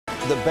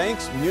The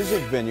bank's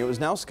music venue is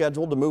now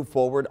scheduled to move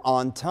forward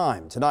on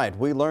time. Tonight,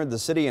 we learned the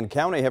city and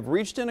county have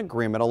reached an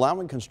agreement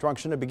allowing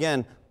construction to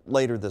begin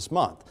later this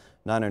month.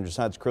 9 on your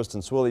side's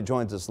Kristen Swilley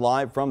joins us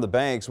live from the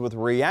banks with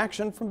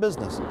reaction from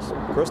businesses.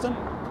 Kristen?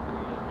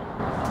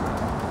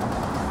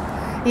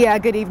 Yeah,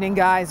 good evening,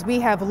 guys. We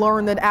have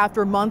learned that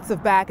after months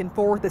of back and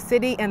forth, the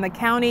city and the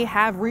county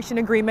have reached an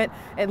agreement,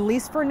 at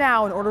least for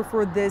now, in order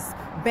for this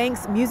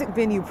bank's music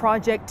venue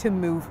project to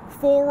move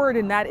forward.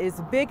 And that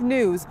is big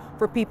news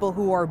for people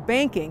who are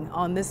banking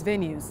on this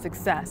venue's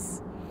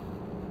success.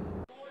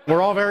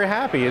 We're all very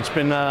happy. It's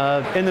been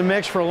in the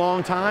mix for a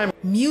long time.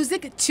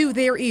 Music to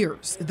their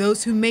ears.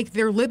 Those who make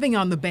their living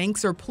on the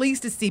banks are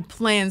pleased to see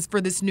plans for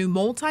this new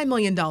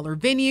multi-million-dollar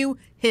venue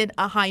hit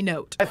a high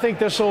note. I think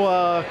this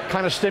will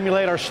kind of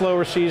stimulate our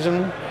slower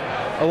season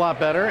a lot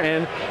better,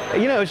 and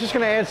it's just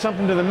going to add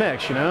something to the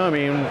mix. I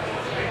mean,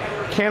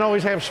 can't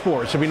always have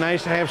sports. It'd be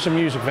nice to have some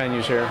music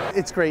venues here.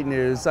 It's great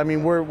news. I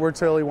mean, we're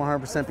totally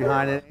 100%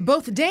 behind it.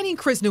 Both Danny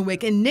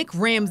Krisnowick and Nick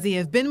Ramsey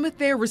have been with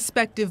their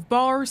respective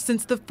bars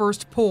since the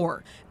first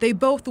pour. They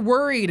both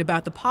worried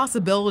about the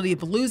possibility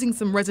of losing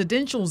some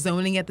residential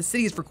zoning at the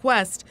city's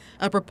request,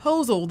 a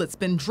proposal that's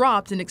been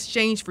dropped in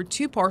exchange for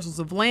 2 parcels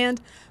of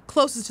land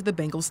closest to the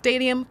Bengals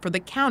Stadium for the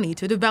county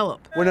to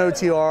develop. When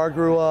OTR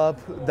grew up,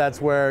 that's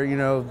where,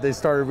 they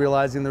started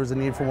realizing there was a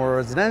need for more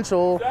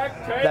residential.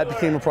 That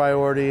became a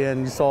priority,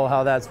 and you saw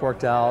how that's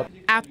worked out.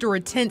 After a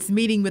tense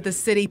meeting with the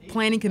City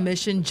Planning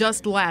Commission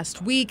just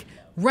last week,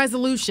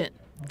 resolution.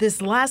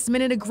 This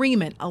last-minute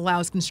agreement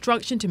allows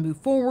construction to move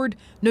forward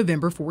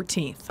November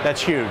 14th.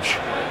 That's huge.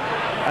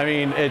 I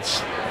mean,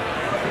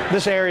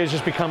 this area is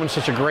just becoming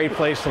such a great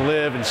place to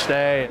live and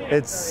stay.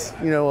 It's,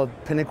 a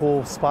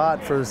pinnacle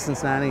spot for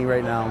Cincinnati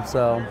right now,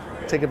 so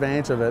take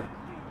advantage of it.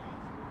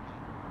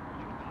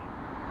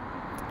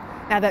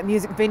 Now that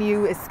music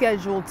venue is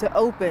scheduled to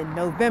open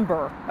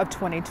November of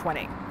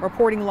 2020.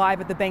 Reporting live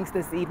at the banks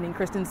this evening,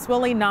 Kristen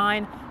Swilley,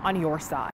 9 on your side.